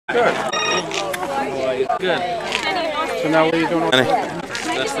Good. Good. So now what are you doing?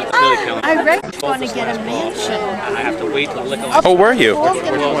 That's the really killing. I read you're going to get a mansion. I have to wait to lick a Oh, were you? Right.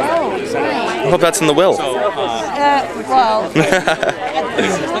 I hope that's in the will. Well,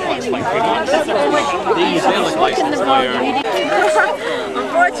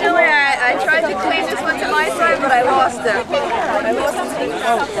 Unfortunately, I tried to clean this one to my side, but I lost it.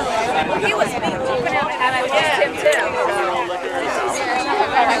 He was me moving him, and I lost him too.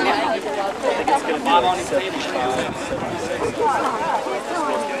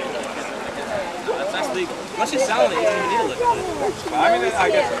 That's legal. Unless you're selling it, you don't even need to look at it. I mean, I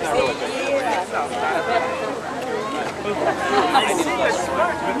guess it's not really good.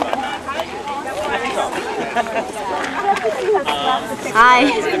 Hi.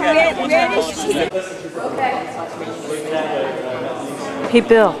 Hey,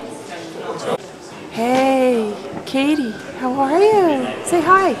 Bill. Hey, Katie. How are you? Say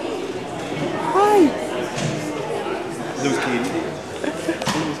hi. Hi. Lose Katie.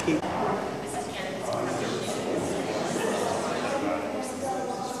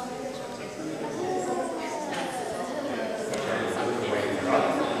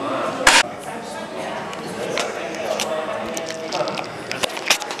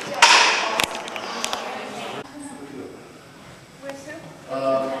 I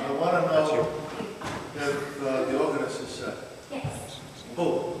want to know if the organist is set. Yes. Who?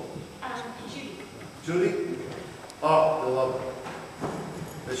 Judy. Judy? Oh, I love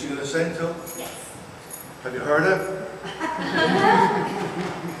her. Is she going to sing too? Yes. Have you heard her?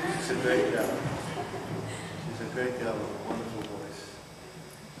 She's a great gal. She's a great gal with a wonderful voice.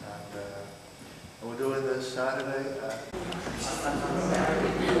 And we're doing this Saturday at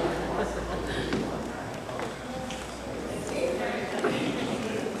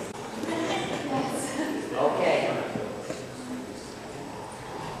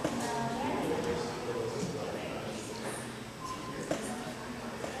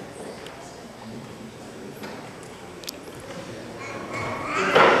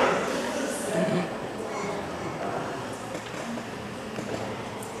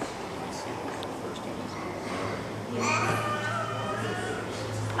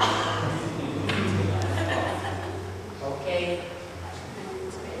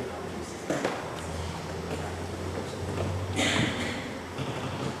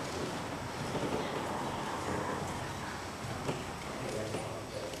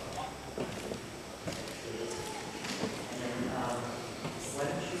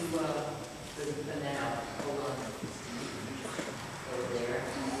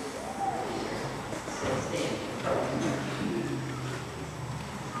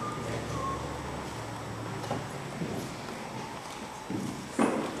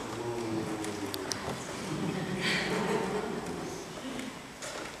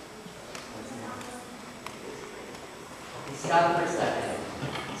Stop for a second.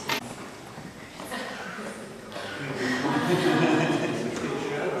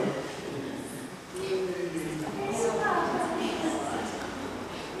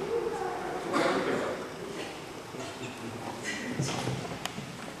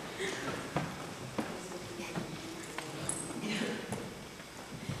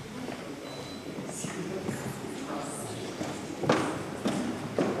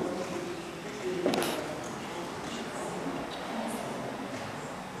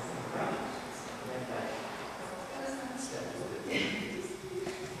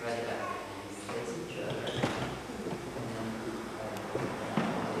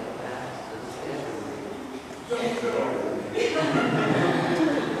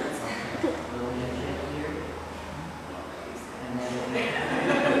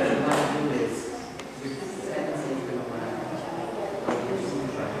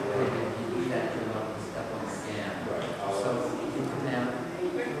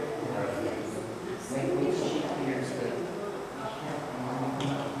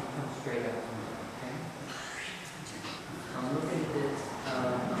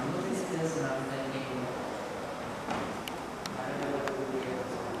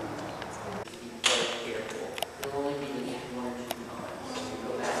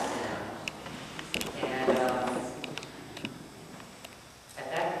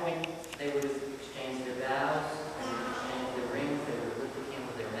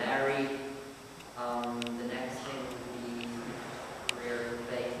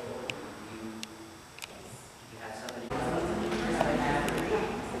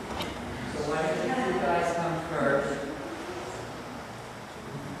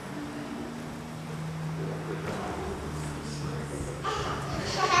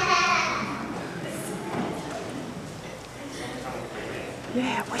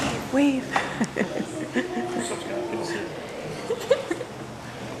 Wave.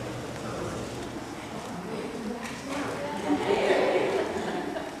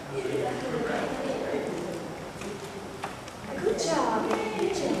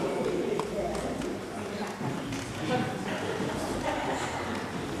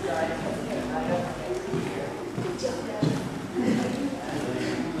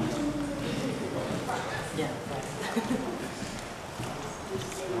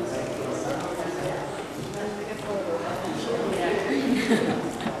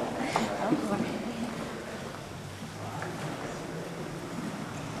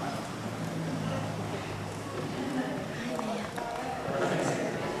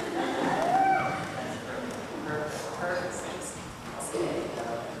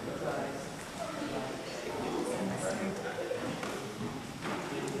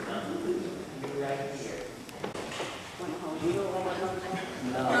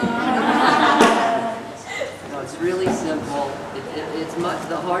 No, it's really simple. It's much.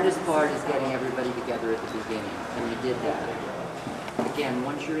 The hardest part is getting everybody together at the beginning, and you did that. Again,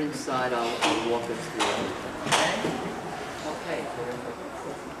 once you're inside, I'll walk us through everything. Okay.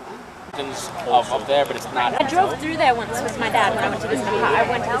 Up there, but it's not. I drove through there once with my dad when I went to visit Pop. I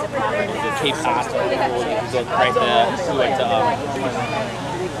went to visit Pop. The Cape Cod, you can go right there. We went to,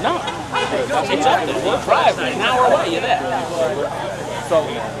 no, it's up there. We'll drive an hour away, you're there. So,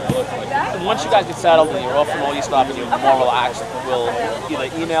 once you guys get settled and you're off from all your stuff and you're more relaxed, we'll either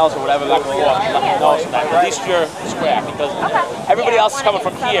emails or whatever back and forth and let me know so that at least you're square, because everybody else is coming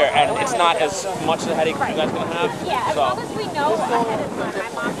from here and it's not as much of a headache you guys are going to have. Yeah, as long as we know ahead of time, my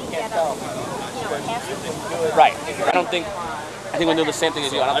mom can get us, Right. I think we'll do the same thing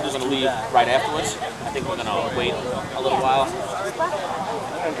as you. I don't think we're going to leave right afterwards. I think we're going to wait a little while.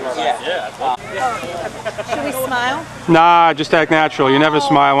 Yeah. Should we smile? Nah, just act natural. You never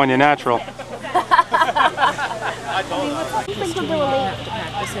smile when you're natural.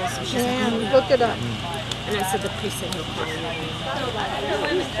 Yeah, look it up. And I said the priest said he'll call you.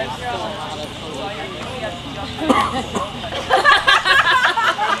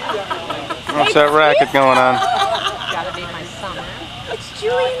 What's that racket going on? Gotta be my son. It's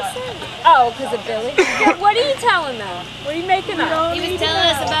Julian's son. Oh, because of Billy? What are you telling them? What are you making up? He was telling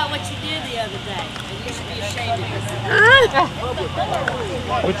us about what you did the other day. And you should be ashamed of yourself.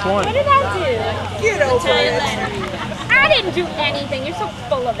 Which one? What did I do? Get over it. I didn't do anything. You're so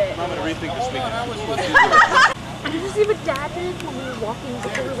full of it. I'm going to rethink this week. Did you see what Dad did when we were walking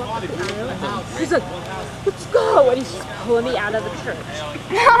before we walked up the aisle? He's like, let's go, and he's just pulling me out of the church.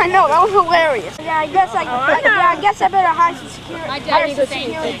 I know, that was hilarious. Yeah, I guess I better hire some security. My dad needs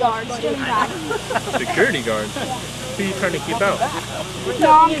security guards. Security guards? Who are you trying to keep out?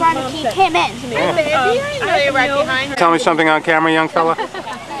 No, I'm trying to keep him in. Baby, I know you're right behind her. Tell me something on camera, young fella.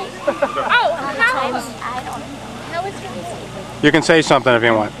 Oh, how is it? You can say something if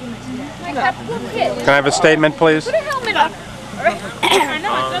you want. My couple of kids. Can I have a statement, please? Put a helmet on. I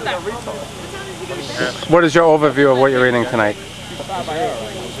know, I said that. What is your overview of what you're eating tonight?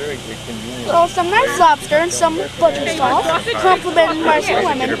 Well, some nice lobster and some butcher sauce, complimented by some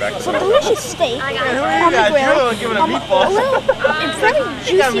women, some delicious steak on the grill, a little very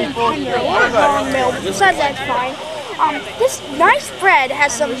juicy and tender long milk. Besides that's fine. This nice bread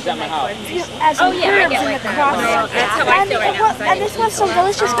has some herbs in the crust. And this was some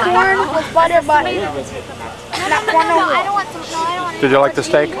delicious corn with butter, but not corn no more. Did you like the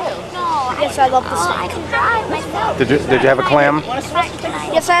steak? Yes, I love the steak. Did you have a clam?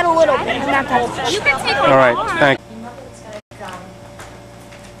 Yes, I had a little bit, not that much. All right, thank you.